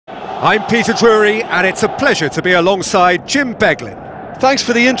I'm Peter Drury, and it's a pleasure to be alongside Jim Beglin. Thanks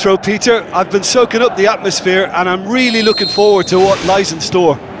for the intro, Peter. I've been soaking up the atmosphere and I'm really looking forward to what lies in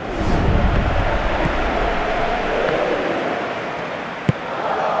store.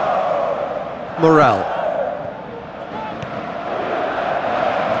 Morel.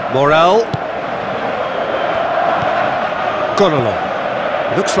 Gone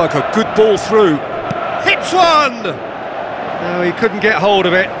along. Looks like a good ball through. Hits one! No, he couldn't get hold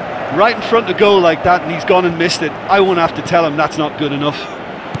of it. Right in front of goal like that, and he's gone and missed it. I won't have to tell him that's not good enough.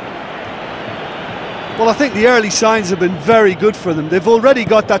 Well, I think the early signs have been very good for them. They've already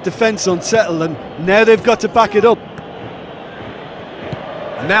got that defence unsettled, and now they've got to back it up.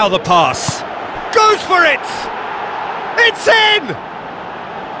 Now the pass. Goes for it! It's in!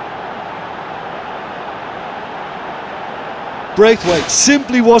 Braithwaite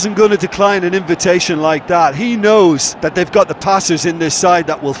simply wasn't going to decline an invitation like that. He knows that they've got the passers in this side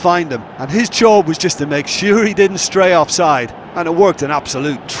that will find him, and his job was just to make sure he didn't stray offside, and it worked an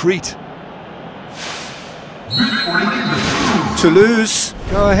absolute treat. Toulouse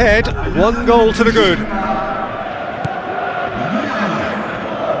go ahead, 1 goal to the good.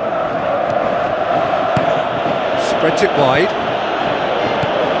 Spreads it wide.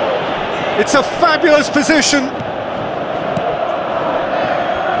 It's a fabulous position.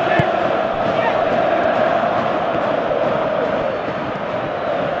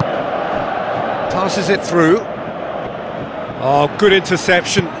 Passes it through. Oh, good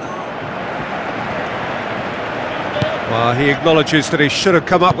interception. Well, he acknowledges that he should have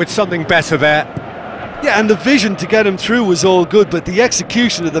come up with something better there. Yeah, and the vision to get him through was all good, but the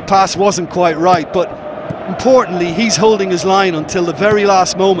execution of the pass wasn't quite right. But importantly, he's holding his line until the very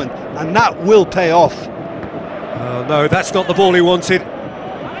last moment, and that will pay off. Oh no, that's not the ball he wanted.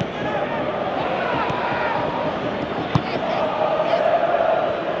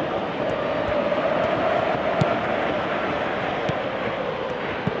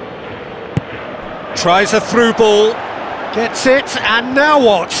 Tries a through ball, gets it, and now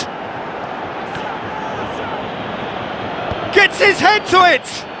what? Gets his head to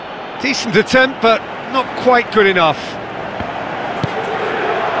it! Decent attempt, but not quite good enough.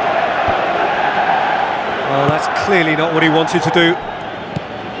 Well, that's clearly not what he wanted to do.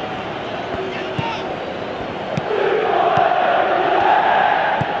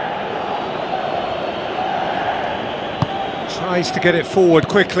 Tries to get it forward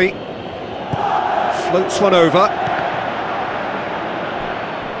quickly. Floats one over.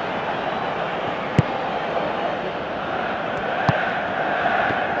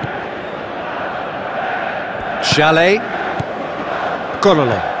 Jallet. Gone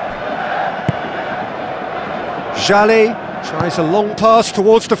along. Jallet tries a long pass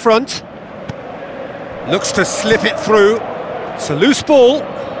towards the front. Looks to slip it through. It's a loose ball.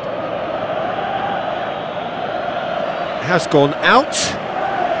 Has gone out.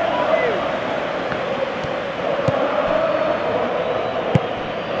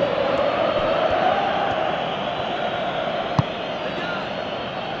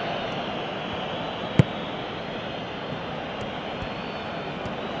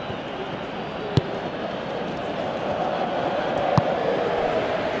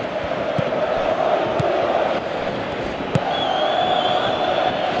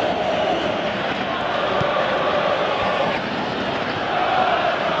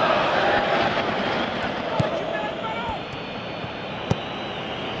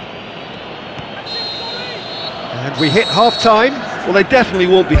 And we hit half-time. Well, they definitely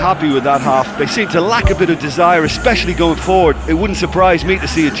won't be happy with that half. They seem to lack a bit of desire, especially going forward. It wouldn't surprise me to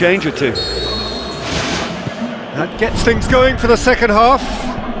see a change or two. That gets things going for the second half.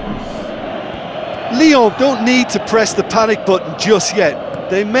 Lyon don't need to press the panic button just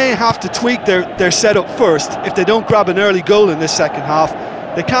yet. They may have to tweak their setup first if they don't grab an early goal in this second half.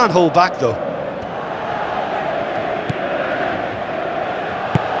 They can't hold back though.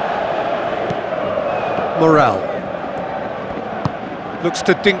 Morel. Looks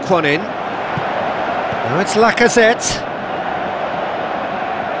to dink one in. Now it's Lacazette.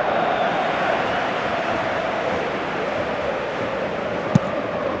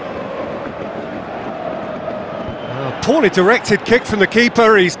 Poorly directed kick from the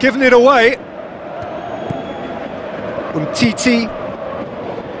keeper, he's given it away. Umtiti.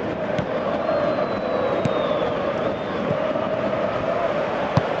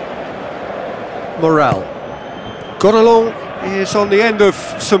 Morel. Gone along is on the end of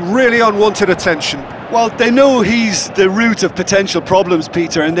some really unwanted attention. Well, they know he's the root of potential problems,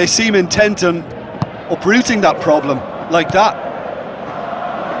 Peter, and they seem intent on uprooting that problem like that.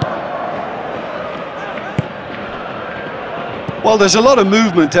 Well, there's a lot of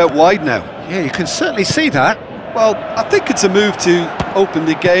movement out wide now. Yeah, you can certainly see that. Well, I think it's a move to open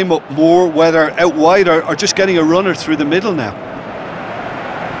the game up more, whether out wide or just getting a runner through the middle now.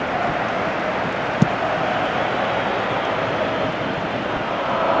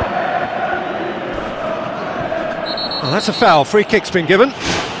 Well, that's a foul. Free kick's been given.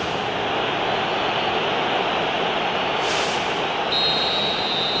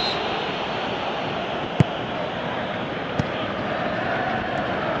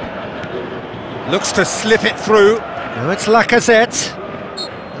 Looks to slip it through. Now it's Lacazette.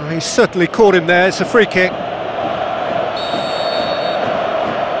 Oh, he's certainly caught him there. It's a free kick.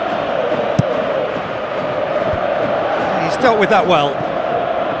 He's dealt with that well.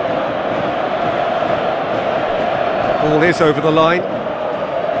 Ball is over the line.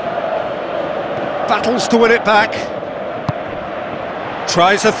 Battles to win it back.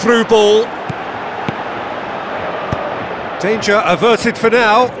 Tries a through ball. Danger averted for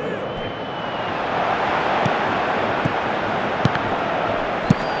now.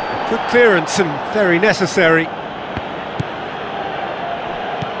 Good clearance and very necessary.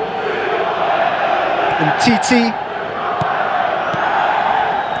 And Titi.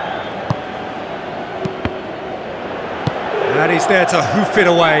 And he's there to hoof it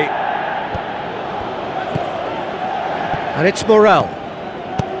away. And it's Morel.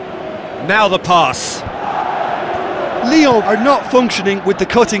 Now the pass. Lyon are not functioning with the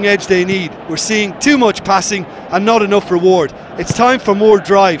cutting edge they need. We're seeing too much passing and not enough reward. It's time for more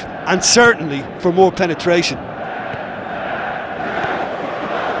drive and certainly for more penetration.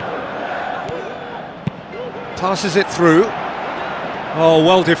 Passes it through. Oh,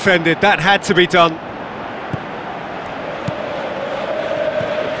 well defended. That had to be done.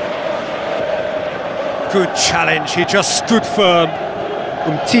 Good challenge. He just stood firm.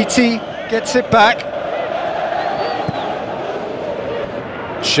 Titi gets it back.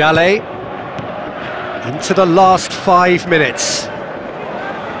 Chalet into the last 5 minutes.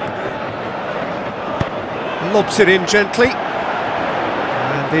 Lobs it in gently,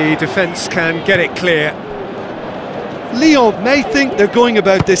 and the defence can get it clear. Lyon may think they're going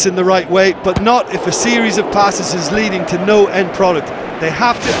about this in the right way, but not if a series of passes is leading to no end product. They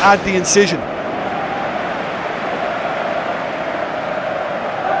have to add the incision.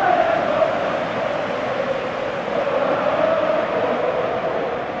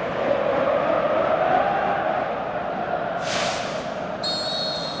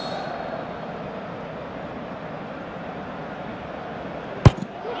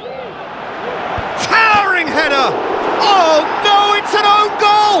 Header! Oh no, it's an own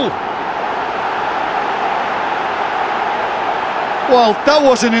goal! Well, that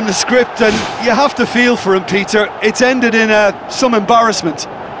wasn't in the script, and you have to feel for him, Peter. It's ended in some embarrassment.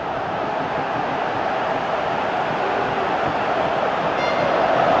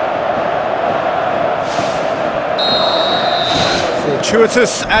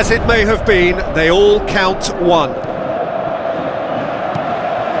 Fortuitous as it may have been, they all count one.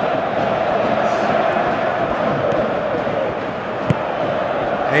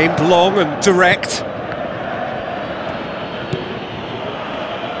 Aimed long and direct.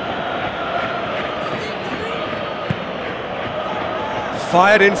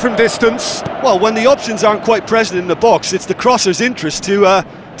 Fired in from distance. Well, when the options aren't quite present in the box, it's the crosser's interest to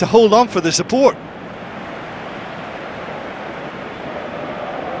hold on for the support.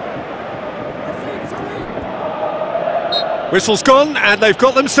 Whistle's gone, and they've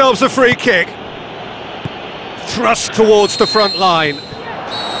got themselves a free kick. Thrust towards the front line.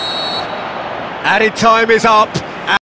 Added time is up.